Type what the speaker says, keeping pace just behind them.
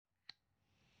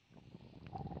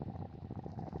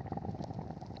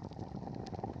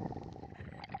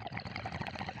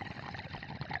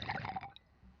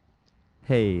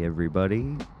Hey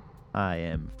everybody, I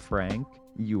am Frank.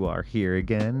 You are here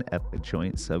again at the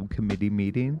joint subcommittee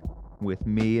meeting with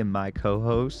me and my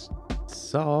co-host.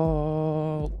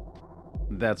 Salt.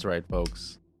 That's right,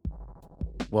 folks.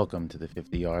 Welcome to the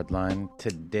 50-yard line.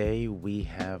 Today we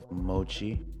have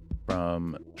Mochi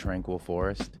from Tranquil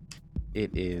Forest.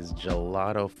 It is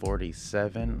Gelato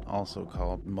 47, also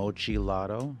called Mochi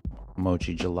Lotto.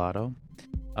 Mochi Gelato.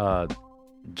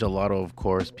 Gelato, of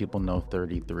course, people know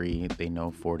 33, they know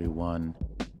 41.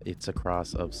 It's a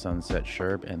cross of Sunset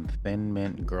Sherb and Thin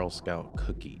Mint Girl Scout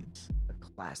cookies. The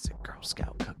classic Girl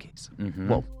Scout cookies. Mm-hmm.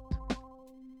 Well,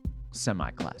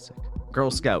 semi-classic.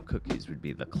 Girl Scout cookies would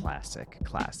be the classic.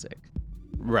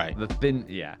 Right. The thin,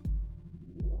 yeah.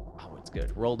 Oh, it's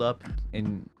good. Rolled up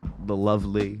in the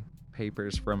lovely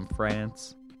papers from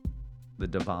France, the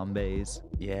Devambes.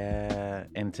 Yeah,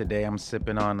 and today I'm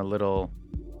sipping on a little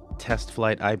Test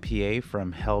Flight IPA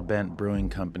from Hellbent Brewing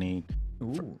Company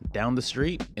down the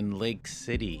street in Lake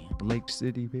City. Lake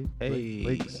City, bitch. Hey.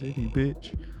 Lake City,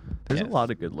 bitch. There's Yes. a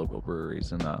lot of good local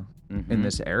breweries in Mhm.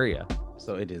 this area.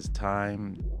 So it is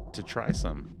time to try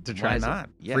some. Why Why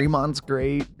not? Yes. Fremont's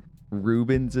great.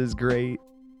 Reuben's is great.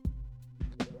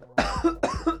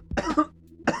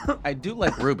 I do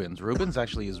like Reuben's. Reuben's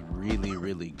actually is really,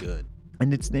 really good.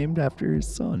 And it's named after his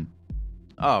son.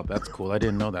 Oh, that's cool. I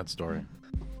didn't know that story.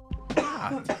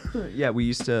 Yeah, we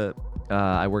used to,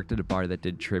 I worked at a bar that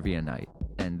did trivia night.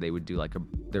 And they would do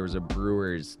there was a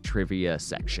brewer's trivia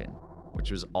section, which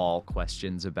was all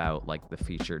questions about like the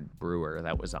featured brewer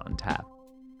that was on tap.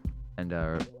 And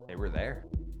they were there.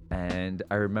 And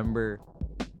I remember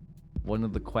one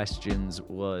of the questions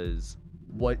was,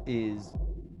 what is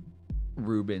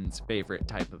Reuben's favorite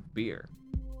type of beer?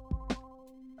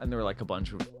 And there were like a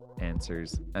bunch of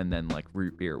answers, and then like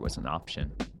root beer was an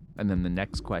option. And then the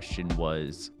next question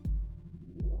was,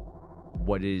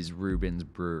 what is Reuben's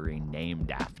brewery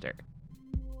named after?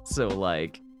 So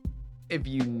like, if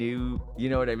you knew, you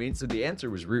know what I mean? So the answer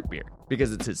was root beer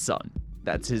because it's his son.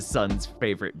 That's his son's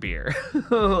favorite beer.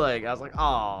 Like, I was like,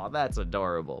 oh, that's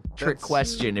adorable. Trick That's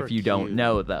question if super you don't cute.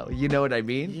 know, though. You know what I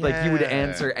mean? Like, you would Yeah.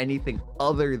 answer anything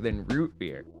other than root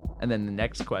beer. And then the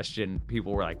next question,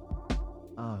 people were like,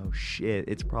 oh, shit,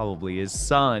 it's probably his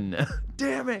son.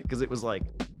 Damn it. Because it was like,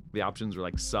 the options were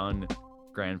like son,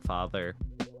 grandfather,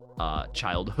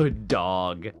 childhood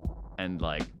dog, and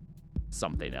like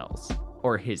something else.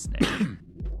 Or his name.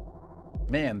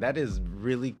 Man, that is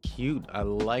really cute. I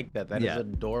like that. That is Yeah.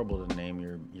 adorable to name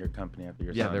your company after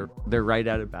your Yeah, son. they're right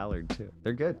out of Ballard too.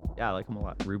 They're good. Yeah, I like them a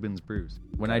lot. Reuben's Brews.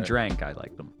 When I Got it. drank, I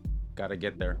liked them. Gotta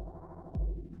get there.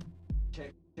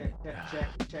 Check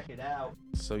it out.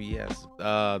 So yes,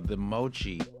 the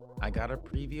mochi. I got a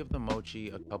preview of the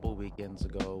mochi a couple weekends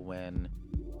ago when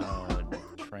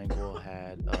Tranquil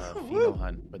had a pheno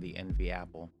hunt for the Envy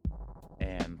Apple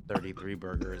and 33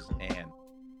 burgers, and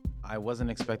I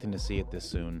wasn't expecting to see it this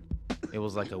soon. It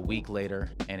was like a week later,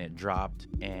 and it dropped,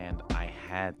 and I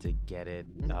had to get it.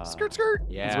 Skirt.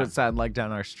 Yeah. That's what it sounded like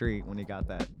down our street when he got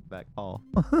that call.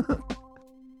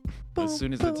 As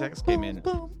soon as the text came in,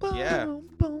 yeah.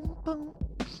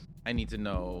 I need to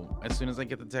know, as soon as I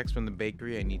get the text from the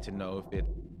bakery, I need to know if it's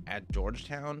at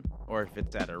Georgetown or if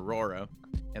it's at Aurora.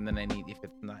 And then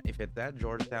if it's at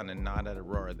Georgetown and not at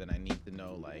Aurora, then I need to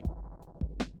know like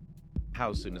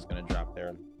how soon it's gonna drop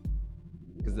there.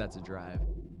 Because that's a drive.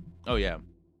 Oh yeah.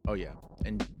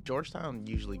 And Georgetown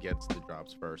usually gets the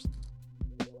drops first.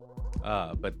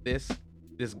 But this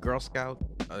Girl Scout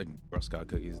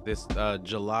cookies, this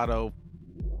gelato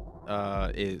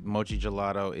is Mochi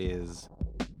Gelato is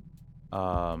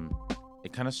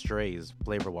it kind of strays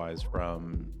flavor-wise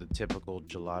from the typical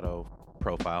gelato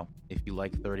profile. If you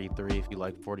like 33, if you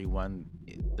like 41,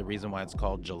 the reason why it's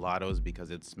called gelato is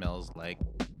because it smells like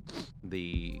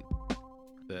the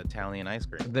Italian ice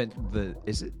cream.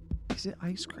 Is it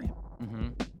ice cream? Mm-hmm.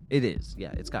 It is.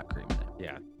 Yeah, it's got cream in it.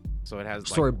 Yeah. So it has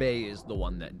like, Sorbet is the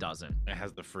one that doesn't. it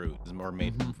has the fruit. It's more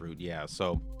made from fruit. Yeah.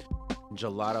 So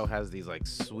gelato has these like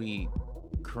sweet,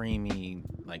 creamy,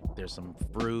 like there's some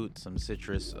fruit, some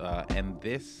citrus, and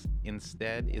this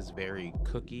instead is very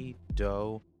cookie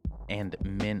dough and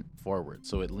mint forward.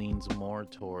 So it leans more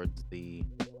towards the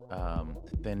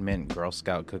Thin Mint Girl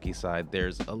Scout cookie side.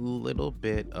 There's a little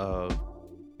bit of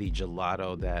the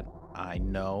gelato that I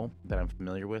know that I'm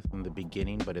familiar with from the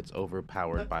beginning, but it's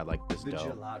overpowered by like this dough.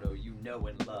 gelato you know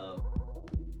and love.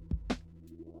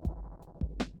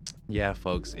 Yeah,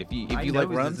 folks. If you My like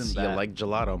nose runs, isn't you that- like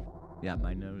gelato. Yeah,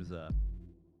 my nose, I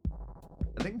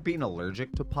think being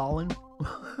allergic to pollen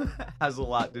has a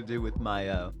lot to do with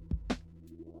my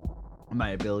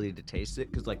my ability to taste it,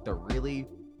 because like the really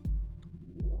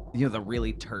you know, the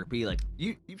really terpy, like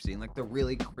you've seen like the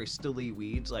really crystally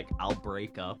weeds, like I'll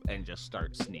break up and just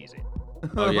start sneezing.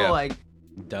 Oh, yeah. Like,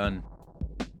 Done.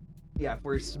 yeah, if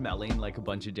we're smelling like a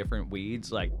bunch of different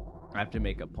weeds, like I have to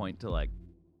make a point to like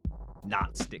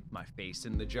not stick my face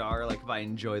in the jar. Like if I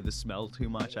enjoy the smell too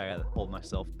much, I gotta hold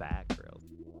myself back or else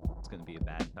it's gonna be a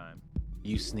bad time.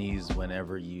 You sneeze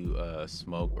whenever you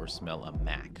smoke or smell a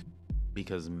Mac,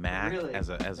 because Mac Really? as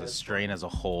a strain as a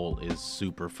whole is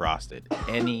super frosted.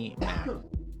 Any Mac.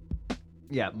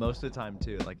 Yeah, most of the time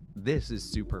too. Like this is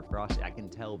super frosty. I can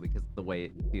tell because of the way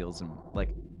it feels, and like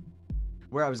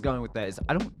where I was going with that is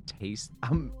I don't taste.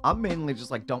 I'm mainly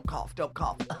just like don't cough.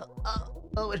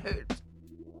 Oh, it hurts.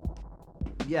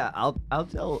 Yeah, I'll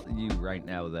tell you right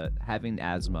now that having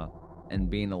asthma and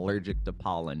being allergic to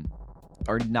pollen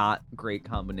are not great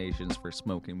combinations for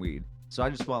smoking weed. So I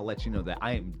just want to let you know that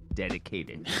I am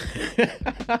dedicated.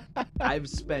 I've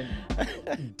spent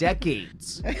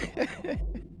decades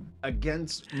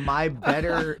against my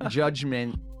better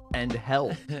judgment and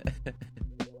health.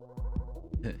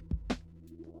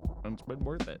 And it's been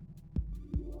worth it.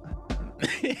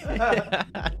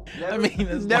 I mean,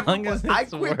 as long as I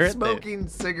it's quit worth smoking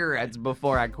cigarettes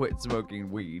before I quit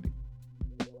smoking weed.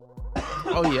 it.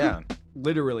 Oh yeah,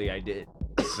 Literally, I did.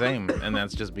 same. And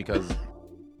that's just because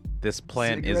this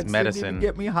plant Cigarettes is didn't medicine. even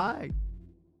get me high.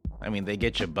 I mean, they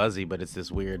get you buzzy, but it's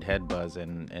this weird head buzz,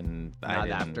 and I Not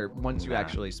didn't. after. Once you nah.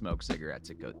 actually smoke cigarettes,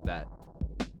 it goes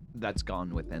that's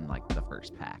gone within like the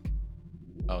first pack.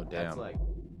 Oh That's damn. like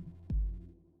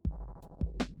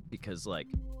because like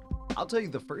I'll tell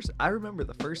you I remember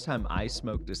the first time I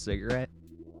smoked a cigarette,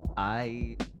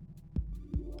 I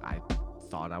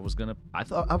thought I was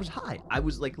high. I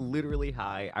was like literally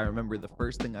high. I remember the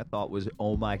first thing I thought was,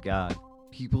 "Oh my god,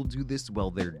 people do this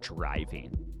while they're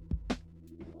driving."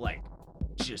 Like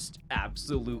just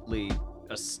absolutely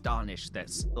astonished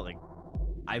that's like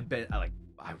I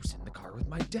was in the car with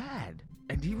my dad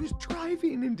and he was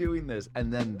driving and doing this,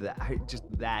 and then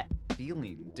that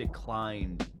feeling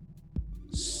declined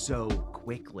so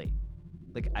quickly.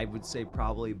 Like I would say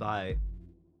probably by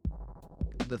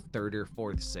the third or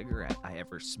fourth cigarette I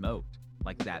ever smoked,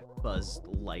 like that buzzed,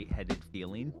 lightheaded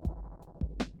feeling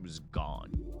was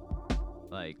gone.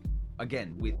 Like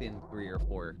again, within 3 or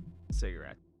 4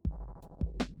 cigarettes.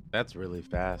 That's really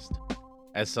fast.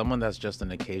 As someone that's just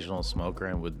an occasional smoker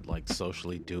and would like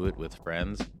socially do it with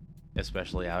friends,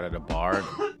 especially out at a bar,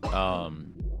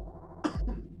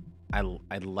 I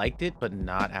liked it, but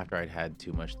not after I'd had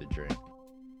too much to drink,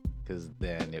 because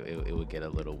then it would get a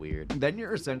little weird. Then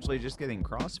you're essentially just getting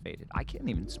crossfaded. I can't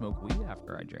even smoke weed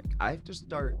after I drink. I have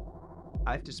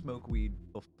to smoke weed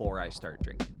before I start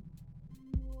drinking.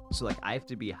 So like I have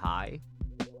to be high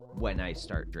when I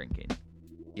start drinking.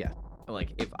 Yeah.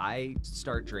 Like if I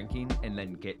start drinking and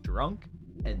then get drunk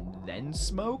and then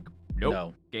smoke, nope.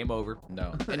 No. Game over.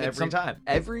 No. And it's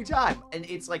every time. And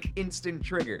it's like instant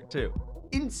trigger too.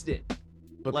 Instant.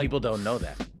 But like- people don't know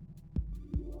that.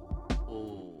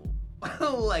 Oh.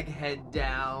 Like head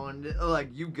down. Like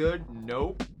you good?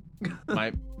 Nope.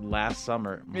 My last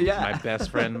summer, Yeah. my best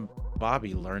friend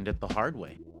Bobby learned it the hard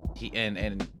way. He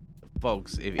and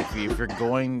folks,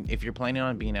 if you're planning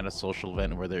on being at a social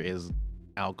event where there is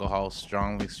alcohol,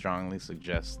 strongly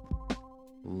suggest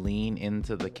lean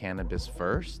into the cannabis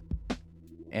first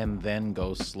and then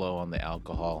go slow on the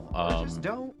alcohol. Just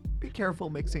don't be careful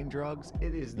mixing drugs.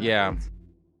 It is not, Yeah. it's-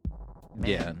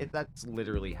 man, Yeah. that's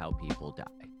literally how people die.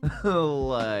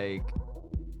 Like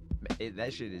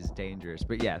that shit is dangerous.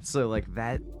 But yeah, so like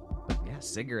that, yeah,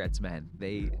 cigarettes, man,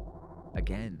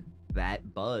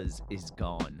 that buzz is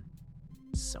gone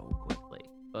so quickly.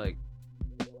 Like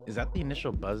Is that the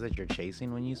initial buzz that you're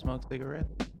chasing when you smoke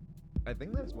cigarettes? I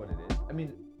think that's what it is. I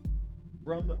mean,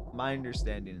 from my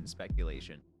understanding and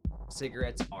speculation,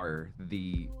 cigarettes are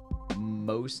the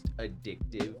most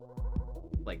addictive.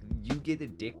 Like, you get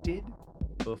addicted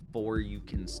before you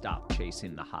can stop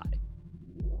chasing the high.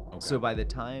 Okay. So by the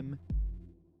time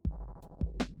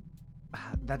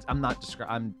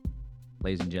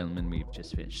ladies and gentlemen, we've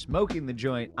just finished smoking the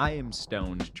joint. I am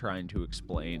stoned trying to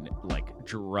explain like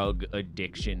drug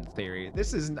addiction theory.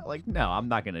 This is like, no, I'm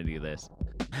not gonna do this.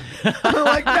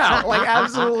 Like, no, like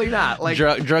absolutely not. Like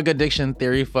drug addiction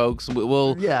theory, folks.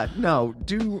 We'll yeah, no,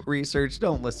 do research.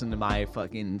 Don't listen to my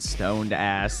fucking stoned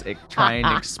ass try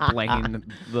and explain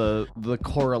the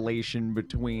correlation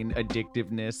between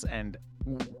addictiveness and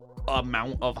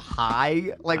amount of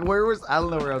high. Like I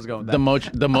don't know where I was going with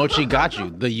that. The mochi got you.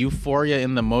 The euphoria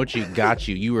in the mochi got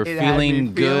you. You were It had me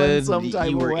feeling good. some type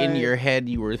You of were in way. your head.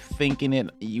 You were thinking it.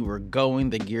 You were going.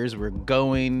 The gears were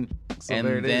going. So and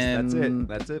there it is. then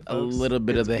That's it. a Folks. little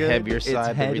bit It's of the good. heavier It's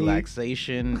side, the heady.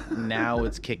 relaxation. Now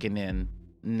it's kicking in.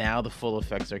 Now the full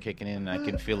effects are kicking in. I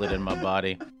can feel it in my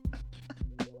body.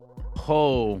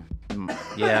 Oh,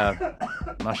 yeah.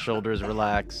 My shoulders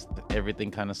relaxed. Everything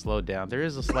kind of slowed down. There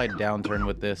is a slight downturn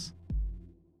with this.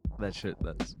 That's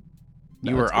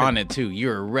You were on it too. You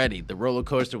were ready. The roller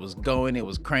coaster was going. It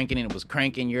was cranking. It was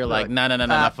cranking. You're like,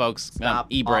 no, folks. Stop.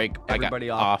 E-brake. Off. I got Everybody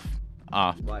off.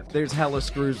 Off. There's hella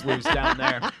screws loose down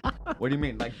there. What do you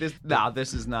mean? Like this? Nah,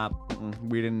 this is not.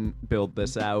 We didn't build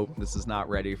this out. This is not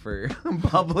ready for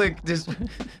public.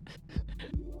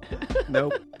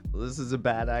 Nope. This is a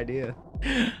bad idea.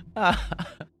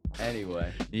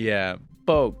 Anyway. Yeah,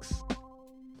 folks.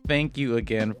 Thank you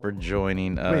again for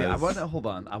joining us. Wait, I want to hold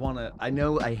on. I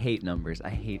know I hate numbers. I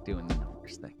hate doing the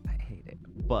numbers thing. I hate it.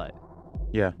 But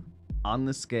Yeah. on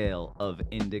the scale of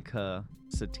indica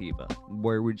sativa,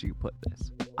 where would you put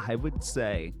this? I would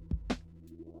say,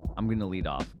 I'm going to lead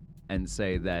off and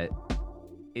say that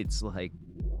it's like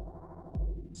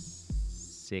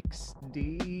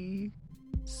 60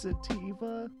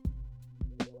 sativa,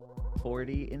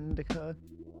 40 indica.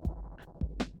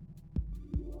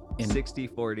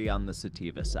 60-40 on the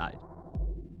sativa side.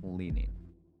 Leaning.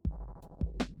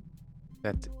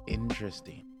 That's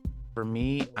interesting. For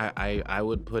me, I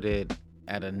would put it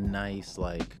at a nice,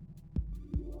 like,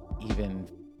 even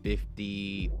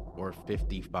 50 or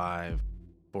 55,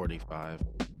 45.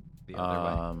 The other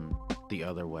way. The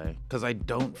other way. Because I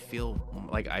don't feel,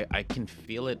 like, I can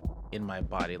feel it in my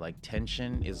body. Like,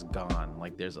 tension is gone.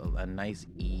 Like, there's a nice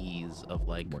ease of,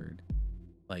 like,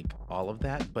 like, all of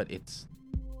that. But it's,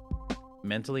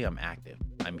 mentally, I'm active.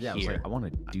 I'm Yeah, here. I want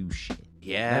to do shit.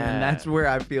 Yeah. And that's where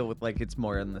I feel with, like, it's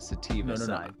more on the sativa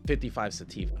side. 55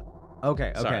 sativa.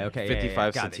 Okay.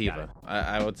 55 Got it. sativa.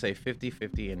 I would say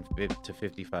 50-50 and 50 to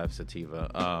 55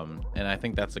 sativa. And I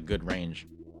think that's a good range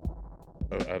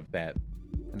of that.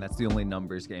 And that's the only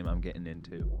numbers game I'm getting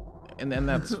into. And then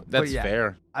that's yeah.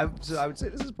 fair. So I would say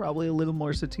this is probably a little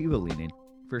more sativa leaning,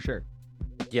 for sure.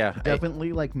 Yeah.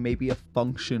 Definitely, like, maybe a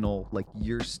functional, like,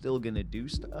 you're still gonna do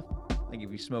stuff. Like,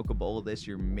 if you smoke a bowl of this,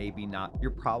 you're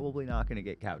probably not gonna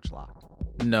get couch locked.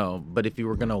 No, but if you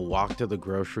were gonna walk to the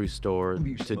grocery store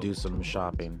to do some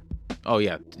shopping. Oh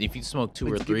yeah, if you smoke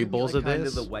 2 or 3 bowls of kind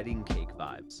this. of the wedding cake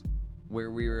vibes, where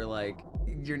we were like,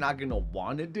 you're not gonna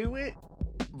want to do it,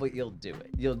 but you'll do it.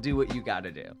 You'll do what you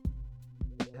gotta do.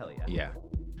 Hell yeah. Yeah.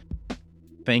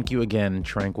 Thank you again,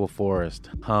 Tranquil Forest,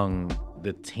 Hung,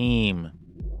 the team,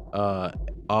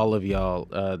 all of y'all.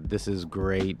 This is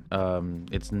great.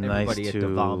 It's nice Everybody at to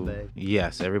Devambe.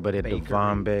 Yes, everybody at Bakery.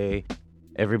 Devambe,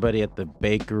 everybody at the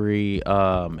bakery,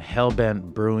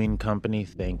 Hellbent Brewing Company.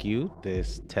 Thank you.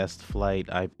 This Test Flight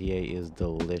IPA is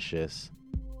delicious.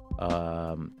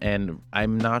 And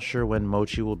I'm not sure when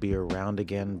Mochi will be around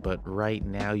again, but right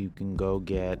now you can go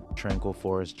get Tranquil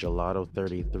Forest Gelato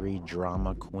 33,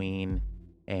 Drama Queen,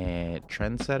 and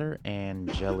Trendsetter,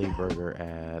 and Jelly Burger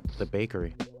at the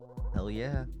bakery. Hell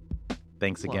yeah.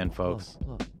 Thanks again, folks.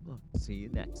 Look. See you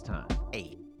next time.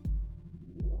 Hey.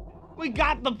 We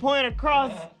got the point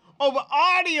across over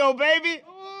audio, baby.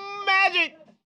 Magic.